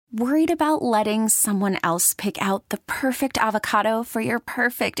Worried about letting someone else pick out the perfect avocado for your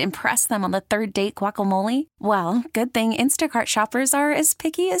perfect impress them on the third date guacamole? Well, good thing Instacart shoppers are as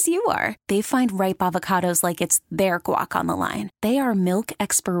picky as you are. They find ripe avocados like it's their guac on the line. They are milk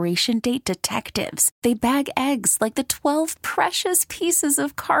expiration date detectives. They bag eggs like the 12 precious pieces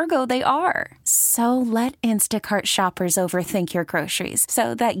of cargo they are. So let Instacart shoppers overthink your groceries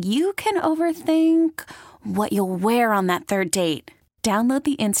so that you can overthink what you'll wear on that third date. Download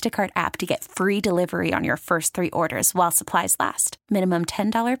the Instacart app to get free delivery on your first 3 orders while supplies last. Minimum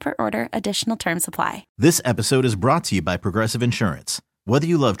 $10 per order. Additional terms apply. This episode is brought to you by Progressive Insurance. Whether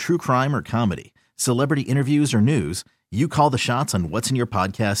you love true crime or comedy, celebrity interviews or news, you call the shots on what's in your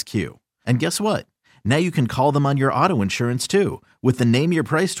podcast queue. And guess what? Now you can call them on your auto insurance too with the Name Your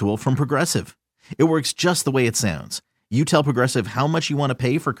Price tool from Progressive. It works just the way it sounds. You tell Progressive how much you want to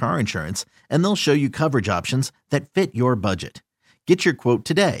pay for car insurance, and they'll show you coverage options that fit your budget. Get your quote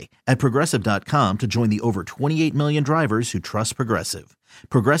today at Progressive.com to join the over 28 million drivers who trust Progressive.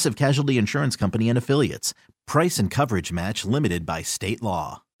 Progressive Casualty Insurance Company and Affiliates. Price and coverage match limited by state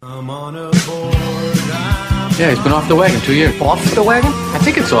law. I'm on a board. Yeah, he's been off the wagon 2 years. Off the wagon? I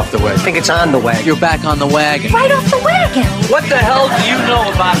think it's off the wagon. I think it's on the wagon. You're back on the wagon. Right off the wagon. What the hell do you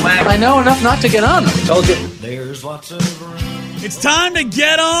know about wagons? I know enough not to get on them. Told you. There's lots of room. It's time to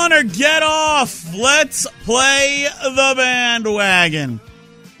get on or get off. Let's play the bandwagon.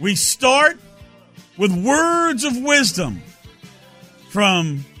 We start with words of wisdom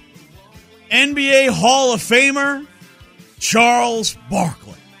from NBA Hall of Famer Charles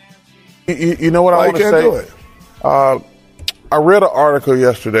Barkley. You know what I want to say? Do it. I read an article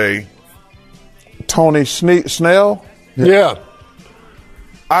yesterday. Tony Snell? Yeah.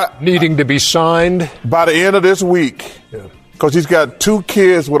 Needing to be signed. By the end of this week, because he's got 2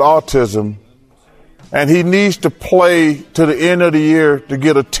 kids with autism, and he needs to play to the end of the year to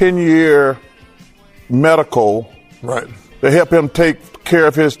get a 10-year medical to help him take care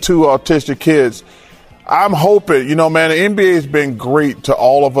of his 2 autistic kids. I'm hoping, man, the NBA has been great to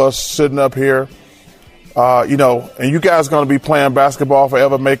all of us sitting up here. And you guys are going to be playing basketball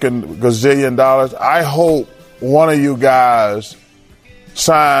forever, making gazillion dollars. I hope one of you guys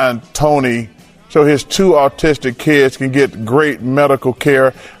sign Tony so his 2 autistic kids can get great medical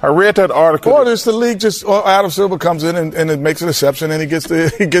care. I read that article. Or it's the league just Adam Silver comes in and it makes an exception and he gets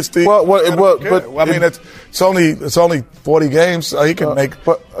the it's only 40 games, so he can make.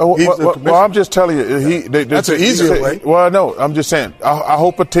 I'm just telling you, that's an easier way. Well, no, I'm just saying. I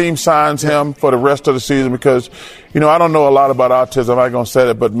hope a team signs him for the rest of the season because, I don't know a lot about autism. I'm not going to say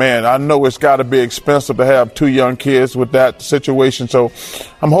that, but man, I know it's got to be expensive to have 2 young kids with that situation. So,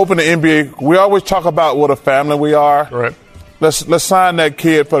 I'm hoping the NBA. We always talk about what a family we are. Right. Let's sign that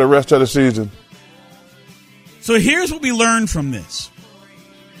kid for the rest of the season. So here's what we learned from this.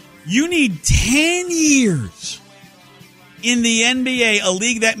 You need 10 years in the NBA, a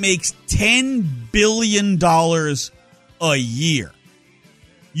league that makes $10 billion a year.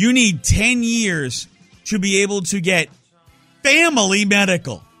 You need 10 years to be able to get family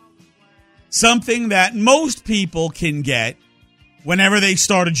medical, something that most people can get whenever they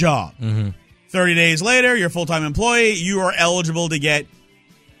start a job. 30 days later, you're a full-time employee, you are eligible to get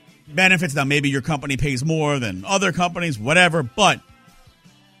benefits. Now, maybe your company pays more than other companies, whatever, but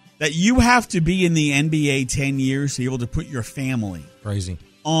that you have to be in the NBA 10 years to be able to put your family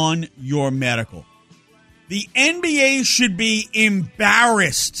on your medical. The NBA should be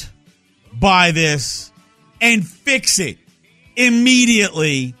embarrassed by this and fix it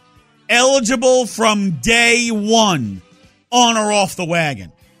immediately. Eligible from day one, on or off the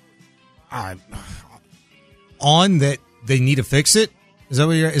wagon. On that they need to fix it? Is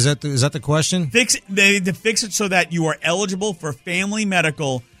that the question? Fix it. They need to fix it so that you are eligible for family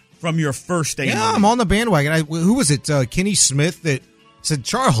medical from your first day. Yeah, I'm on the bandwagon. Who was it? Kenny Smith that said,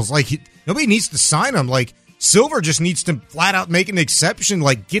 Charles, nobody needs to sign him. Silver just needs to flat out make an exception.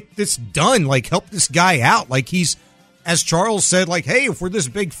 Get this done. Help this guy out. He's, as Charles said, hey, if we're this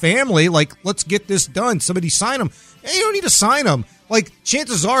big family, let's get this done. Somebody sign him. Hey, you don't need to sign him.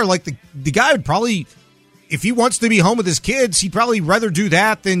 Chances are, the guy would probably, if he wants to be home with his kids, he'd probably rather do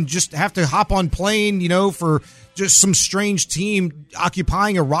that than just have to hop on plane, for just some strange team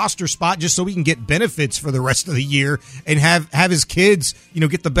occupying a roster spot just so he can get benefits for the rest of the year and have his kids,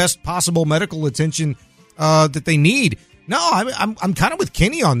 get the best possible medical attention that they need. No, I'm kind of with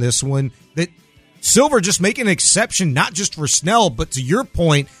Kenny on this one, that Silver just make an exception, not just for Snell, but to your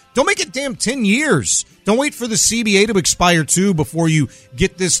point, don't make it damn 10 years. Don't wait for the CBA to expire too before you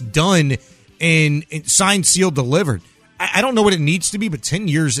get this done and signed, sealed, delivered. I don't know what it needs to be, but 10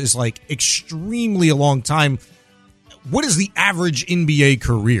 years is extremely a long time. what is the average NBA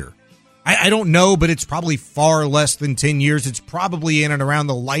career? I don't know, but it's probably far less than 10 years. It's probably in and around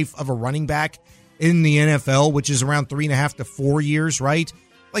the life of a running back in the NFL, which is around 3.5 to 4 years, right?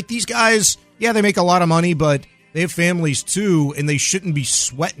 Like these guys, yeah, they make a lot of money, but they have families too, and they shouldn't be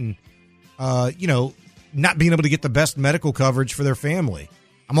sweating, not being able to get the best medical coverage for their family.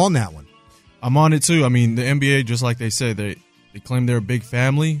 I'm on that one. I'm on it too. I mean, the NBA, just like they said, they claim they're a big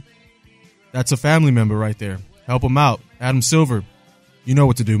family. That's a family member right there. Help them out. Adam Silver, you know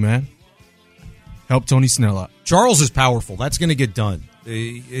what to do, man. Help Tony Snell out. Charles is powerful. That's going to get done.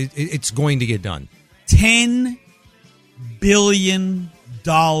 It's going to get done. $10 billion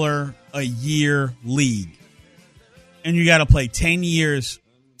a year league. And you got to play 10 years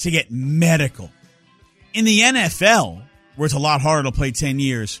to get medical. In the NFL, where it's a lot harder to play 10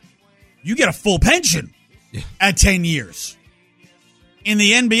 years, you get a full pension at 10 years. In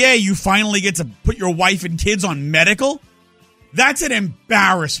the NBA, you finally get to put your wife and kids on medical. That's an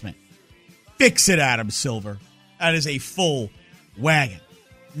embarrassment. Fix it, Adam Silver. That is a full wagon.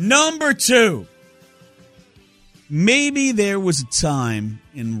 Number 2. Maybe there was a time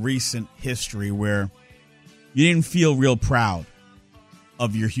in recent history where you didn't feel real proud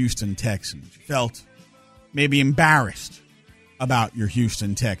of your Houston Texans. You felt maybe embarrassed about your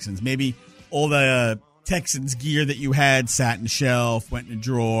Houston Texans. Maybe all the Texans gear that you had sat in a shelf, went in a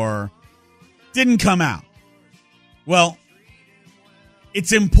drawer, didn't come out. Well,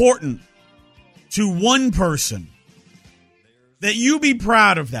 it's important to one person that you be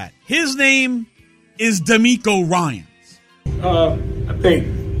proud of that. His name is D'Amico Ryans. I think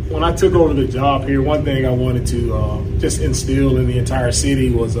when I took over the job here, one thing I wanted to just instill in the entire city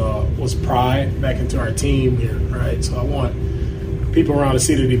was pride back into our team here, right? So I want people around the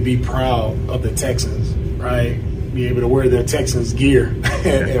city to be proud of the Texans, right? Be able to wear their Texans gear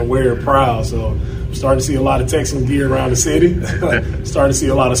and wear it proud. So I'm starting to see a lot of Texans gear around the city. Starting to see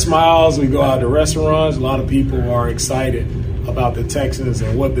a lot of smiles. We go out to restaurants. A lot of people are excited about the Texans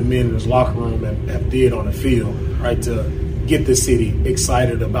and what the men in this locker room have did on the field, right, to get the city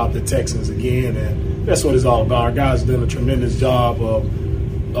excited about the Texans again. And that's what it's all about. Our guys have done a tremendous job of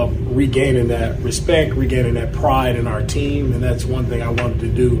regaining that respect, regaining that pride in our team, and that's one thing I wanted to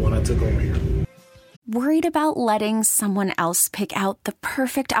do when I took over here. Worried about letting someone else pick out the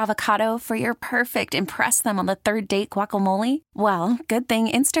perfect avocado for your perfect impress them on the third date guacamole? Well, good thing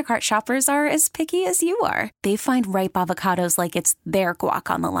Instacart shoppers are as picky as you are. They find ripe avocados like it's their guac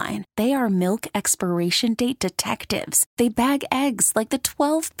on the line. They are milk expiration date detectives. They bag eggs like the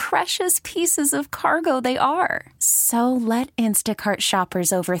 12 precious pieces of cargo they are. So let Instacart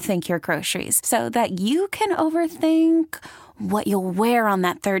shoppers overthink your groceries so that you can overthink what you'll wear on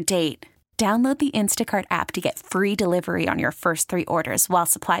that third date. Download the Instacart app to get free delivery on your first 3 orders while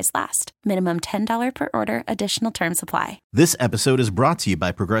supplies last. Minimum $10 per order. Additional terms apply. This episode is brought to you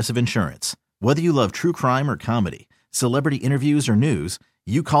by Progressive Insurance. Whether you love true crime or comedy, celebrity interviews or news,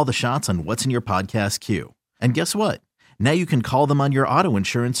 you call the shots on what's in your podcast queue. And guess what? Now you can call them on your auto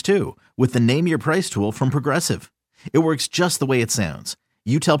insurance too with the Name Your Price tool from Progressive. It works just the way it sounds.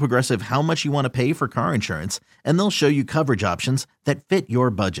 You tell Progressive how much you want to pay for car insurance, and they'll show you coverage options that fit your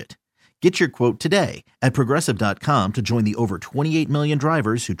budget. Get your quote today at Progressive.com to join the over 28 million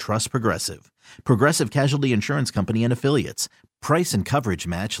drivers who trust Progressive. Progressive Casualty Insurance Company and Affiliates. Price and coverage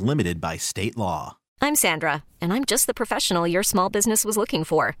match limited by state law. I'm Sandra, and I'm just the professional your small business was looking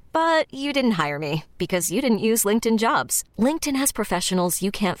for. But you didn't hire me because you didn't use LinkedIn Jobs. LinkedIn has professionals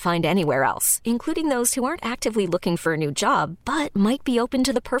you can't find anywhere else, including those who aren't actively looking for a new job, but might be open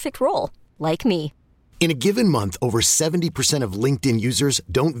to the perfect role, like me. In a given month, over 70% of LinkedIn users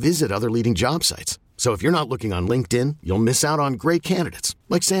don't visit other leading job sites. So if you're not looking on LinkedIn, you'll miss out on great candidates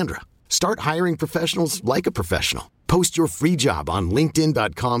like Sandra. Start hiring professionals like a professional. Post your free job on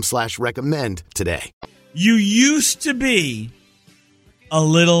linkedin.com/recommend today. You used to be a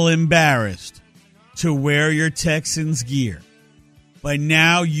little embarrassed to wear your Texans gear, but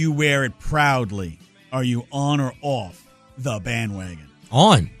now you wear it proudly. Are you on or off the bandwagon?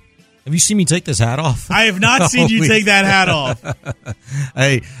 On. Have you seen me take this hat off? I have not seen you take that hat off.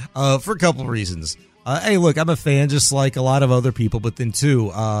 Hey, for a couple of reasons. Hey, look, I'm a fan just like a lot of other people, but then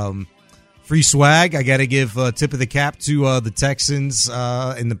too, free swag. I got to give a tip of the cap to the Texans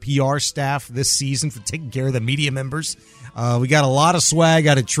and the PR staff this season for taking care of the media members. We got a lot of swag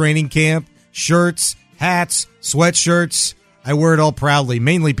out of training camp, shirts, hats, sweatshirts. I wear it all proudly,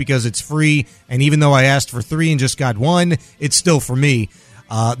 mainly because it's free, and even though I asked for 3 and just got 1, it's still for me.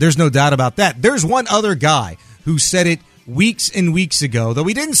 There's no doubt about that. There's one other guy who said it weeks and weeks ago, though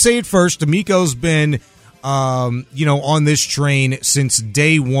he didn't say it first. D'Amico's been on this train since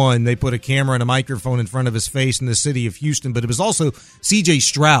day one. They put a camera and a microphone in front of his face in the city of Houston, but it was also C.J.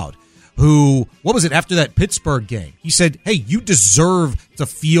 Stroud, who, what was it, after that Pittsburgh game? He said, hey, you deserve to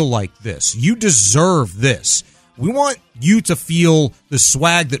feel like this. You deserve this. We want you to feel the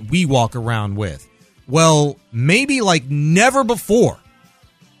swag that we walk around with. Well, maybe like never before,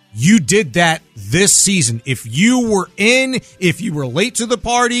 you did that this season. If you were late to the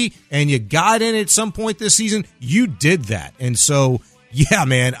party and you got in at some point this season, you did that. And so, yeah,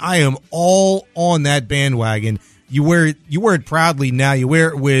 man, I am all on that bandwagon. You wear it proudly now. You wear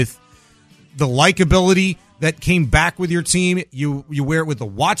it with the likability that came back with your team. You wear it with the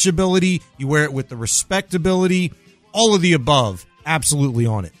watchability. You wear it with the respectability. All of the above. Absolutely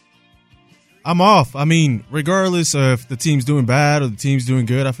on it. I'm off. I mean, regardless of if the team's doing bad or the team's doing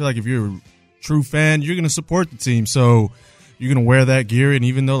good, I feel like if you're a true fan, you're going to support the team. So you're going to wear that gear. And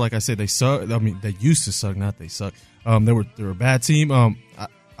even though, like I said, they suck. I mean, they used to suck, not they suck. They were a bad team. I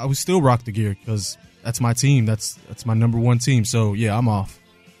would still rock the gear because that's my team. That's my number one team. So, yeah, I'm off.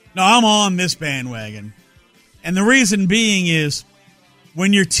 No, I'm on this bandwagon. And the reason being is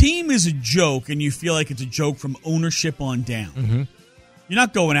when your team is a joke and you feel like it's a joke from ownership on down, you're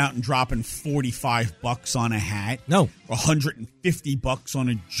not going out and dropping $45 on a hat. No. Or $150 on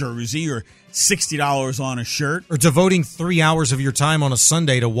a jersey or $60 on a shirt. Or devoting 3 hours of your time on a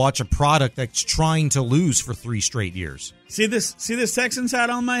Sunday to watch a product that's trying to lose for 3 straight years. See this Texans hat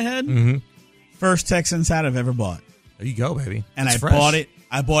on my head? Mm-hmm. First Texans hat I've ever bought. There you go, baby. And it's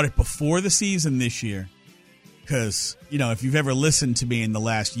I bought it before the season this year. Because, if you've ever listened to me in the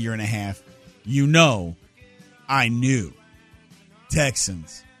last year and a half, I knew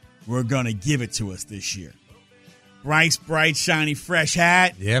Texans were going to give it to us this year. Bright, shiny, fresh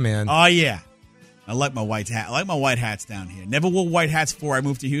hat. Yeah, man. Oh, yeah. I like my white hat. I like my white hats down here. Never wore white hats before I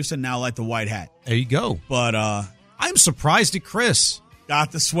moved to Houston. Now I like the white hat. There you go. But I'm surprised at Chris.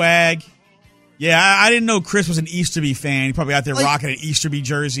 Got the swag. Yeah, I didn't know Chris was an Easterby fan. He probably out there rocking an Easterby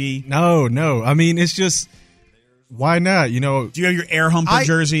jersey. No. I mean, it's just, why not? Do you have your air humper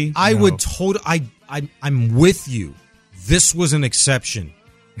jersey? I would totally. I'm with you. This was an exception.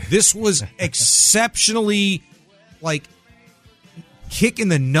 This was exceptionally, kicking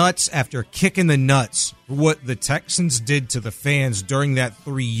the nuts after kicking the nuts for what the Texans did to the fans during that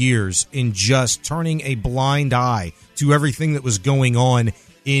 3 years in just turning a blind eye to everything that was going on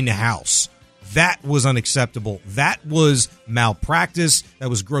in-house. That was unacceptable. That was malpractice. That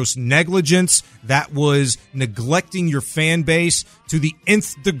was gross negligence. That was neglecting your fan base to the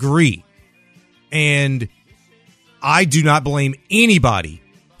nth degree. And I do not blame anybody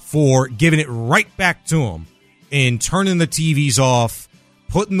for giving it right back to them and turning the TVs off,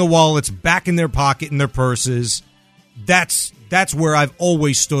 putting the wallets back in their pocket in their purses. That's where I've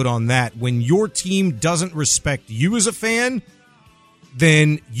always stood on that. When your team doesn't respect you as a fan,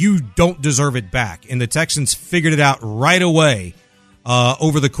 then you don't deserve it back. And the Texans figured it out right away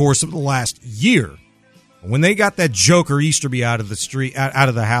over the course of the last year. When they got that joker Easterby out of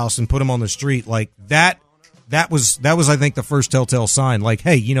the house and put him on the street, that was I think the first telltale sign.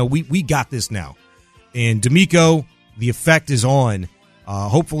 Hey, we got this now. And D'Amico, the effect is on.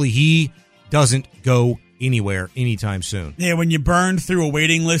 Hopefully he doesn't go anywhere anytime soon. Yeah, when you burned through a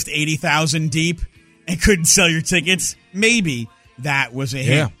waiting list 80,000 deep and couldn't sell your tickets, maybe that was a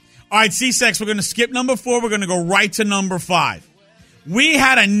hit. Yeah. All right, C-Sex, we're going to skip number 4. We're going to go right to number 5. We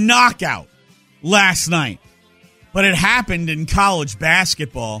had a knockout last night, but it happened in college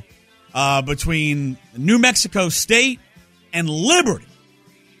basketball between New Mexico State and Liberty.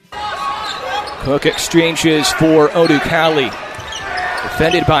 Cook exchanges for Odukali.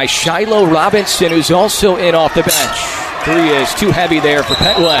 Defended by Shiloh Robinson, who's also in off the bench. 3 is too heavy there for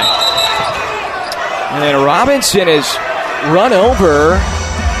Petway. And then Robinson is run over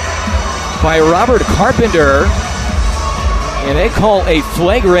by Robert Carpenter. And they call a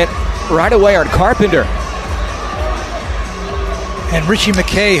flagrant right away on Carpenter. And Richie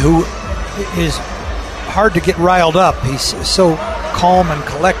McKay, who is hard to get riled up, he's so calm and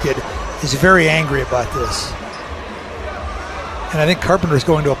collected, is very angry about this. And I think Carpenter's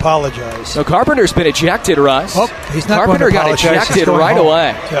going to apologize. So Carpenter's been ejected, Russ. Oh, he's not Carpenter going to apologize. got ejected right home.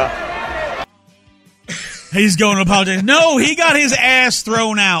 away. Yeah. He's going to apologize. No, he got his ass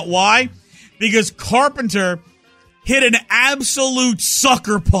thrown out. Why? Because Carpenter hit an absolute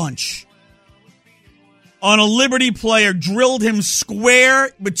sucker punch on a Liberty player, drilled him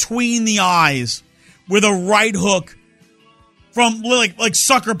square between the eyes with a right hook from like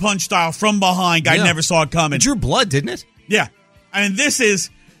sucker punch style from behind. Guy never saw it coming. It drew blood, didn't it? Yeah. I mean, this is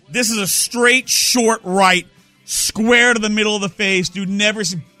a straight short right, square to the middle of the face. Dude never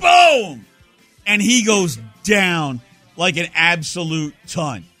see. Boom! and he goes down like an absolute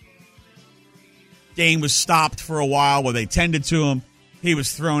ton. Game was stopped for a while while they tended to him. He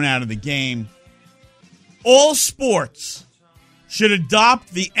was thrown out of the game. All sports should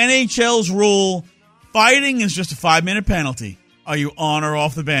adopt the NHL's rule. Fighting is just a 5-minute penalty. Are you on or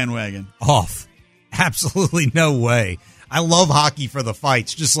off the bandwagon? Off. Absolutely no way. I love hockey for the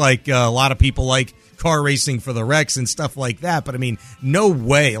fights, just like a lot of people like car racing for the wrecks and stuff like that. But, I mean, no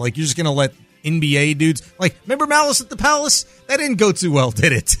way. Like, you're just going to let NBA dudes... Like, remember Malice at the Palace? That didn't go too well,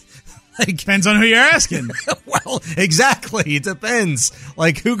 did it? Like, depends on who you're asking. Well, exactly. It depends.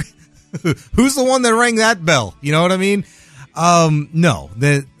 Like, who's the one that rang that bell? You know what I mean? No.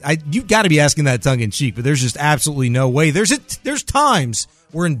 You've got to be asking that tongue-in-cheek, but there's just absolutely no way. There's times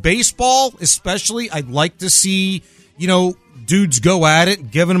where in baseball, especially, I'd like to see, dudes go at it,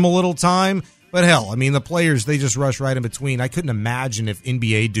 giving them a little time. But hell, I mean, the players, they just rush right in between. I couldn't imagine if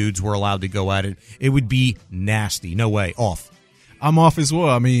NBA dudes were allowed to go at it. It would be nasty. No way. Off. I'm off as well.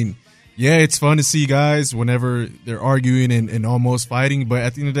 I mean, yeah, it's fun to see guys whenever they're arguing and almost fighting. But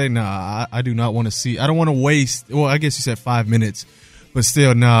at the end of the day, nah, I do not want to see. I don't want to waste. Well, I guess you said 5 minutes. But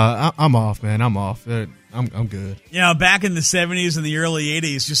still, nah, I'm off, man. I'm off. I'm good. Back in the 70s and the early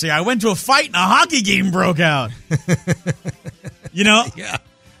 80s, you say, I went to a fight and a hockey game broke out. Yeah.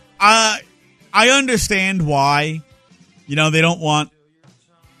 I understand why, they don't want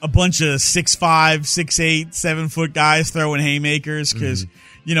a bunch of 6'5", 6'8", 7-foot guys throwing haymakers because,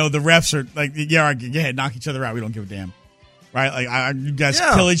 the refs are like, yeah, go ahead, knock each other out. We don't give a damn. Right? Like, you guys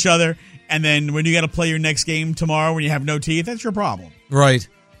kill each other. And then when you got to play your next game tomorrow when you have no teeth, that's your problem. Right.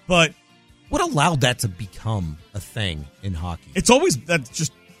 But what allowed that to become a thing in hockey? It's always that's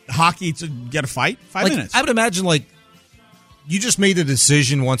just hockey to get a fight, 5 minutes. I would imagine, you just made a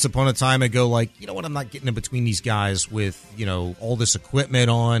decision once upon a time ago, you know what, I'm not getting in between these guys with, all this equipment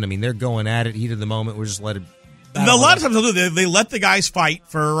on. I mean, they're going at it, heat of the moment. We're just let it. A lot of times they'll do. They let the guys fight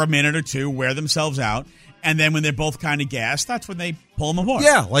for a minute or two, wear themselves out, and then when they're both kind of gassed, that's when they pull them apart.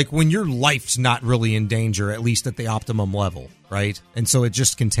 Yeah, like when your life's not really in danger, at least at the optimum level, right? And so it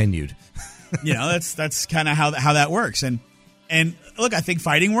just continued. That's kind of how that works. And look, I think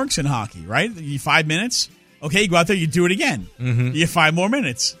fighting works in hockey, right? 5 minutes. Okay, you go out there, you do it again. Mm-hmm. You get 5 more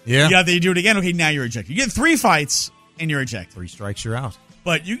minutes. Yeah. You go out there, you do it again. Okay, now you're ejected. You get 3 fights, and you're ejected. 3 strikes, you're out.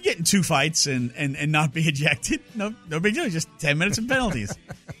 But you get in 2 fights and not be ejected. No big deal. Just 10 minutes and penalties.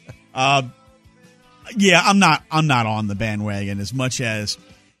 Yeah, I'm not on the bandwagon as much as,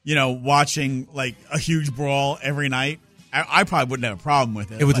 watching a huge brawl every night. I probably wouldn't have a problem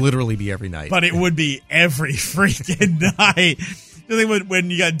with it. It would literally be every night. But it would be every freaking night. The thing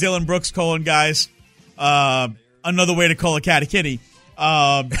when you got Dylan Brooks calling guys another way to call a cat a kitty.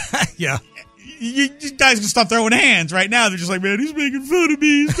 Yeah. You guys can stop throwing hands right now. They're just like, man, he's making fun of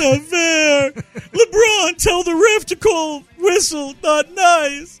me. It's not fair. LeBron, tell the ref to call whistle. Not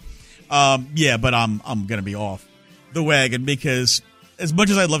nice. Yeah, but I'm going to be off the wagon because as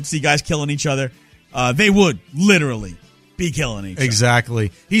much as I'd love to see guys killing each other, they would literally be killing each other.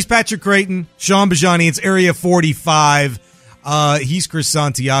 Exactly. He's Patrick Creighton, Shaun Bijani. It's Area 45. He's Chris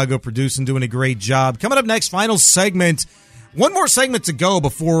Santiago producing, doing a great job. Coming up next, final segment. One more segment to go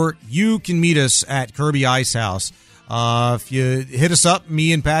before you can meet us at Kirby Ice House. If you hit us up,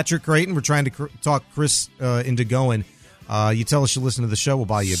 me and Patrick Creighton, we're trying to talk Chris into going. You tell us you listen to the show, we'll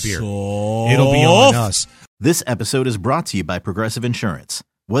buy you a beer. It'll be on us. This episode is brought to you by Progressive Insurance.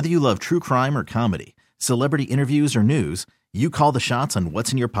 Whether you love true crime or comedy, celebrity interviews or news, you call the shots on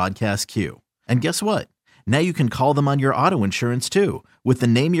what's in your podcast queue. And guess what? Now you can call them on your auto insurance too with the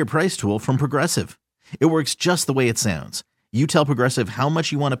Name Your Price tool from Progressive. It works just the way it sounds. You tell Progressive how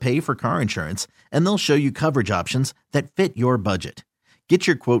much you want to pay for car insurance, and they'll show you coverage options that fit your budget. Get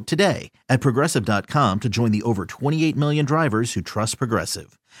your quote today at Progressive.com to join the over 28 million drivers who trust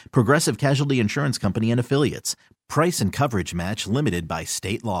Progressive. Progressive Casualty Insurance Company and Affiliates. Price and coverage match limited by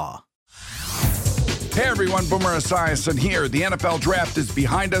state law. Hey everyone, Boomer Esiason here. The NFL Draft is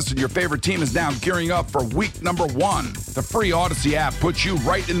behind us and your favorite team is now gearing up for week number 1. The free Odyssey app puts you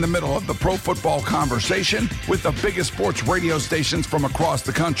right in the middle of the pro football conversation with the biggest sports radio stations from across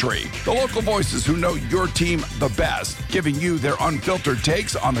the country. The local voices who know your team the best, giving you their unfiltered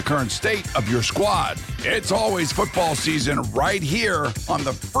takes on the current state of your squad. It's always football season right here on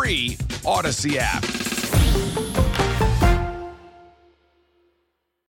the free Odyssey app.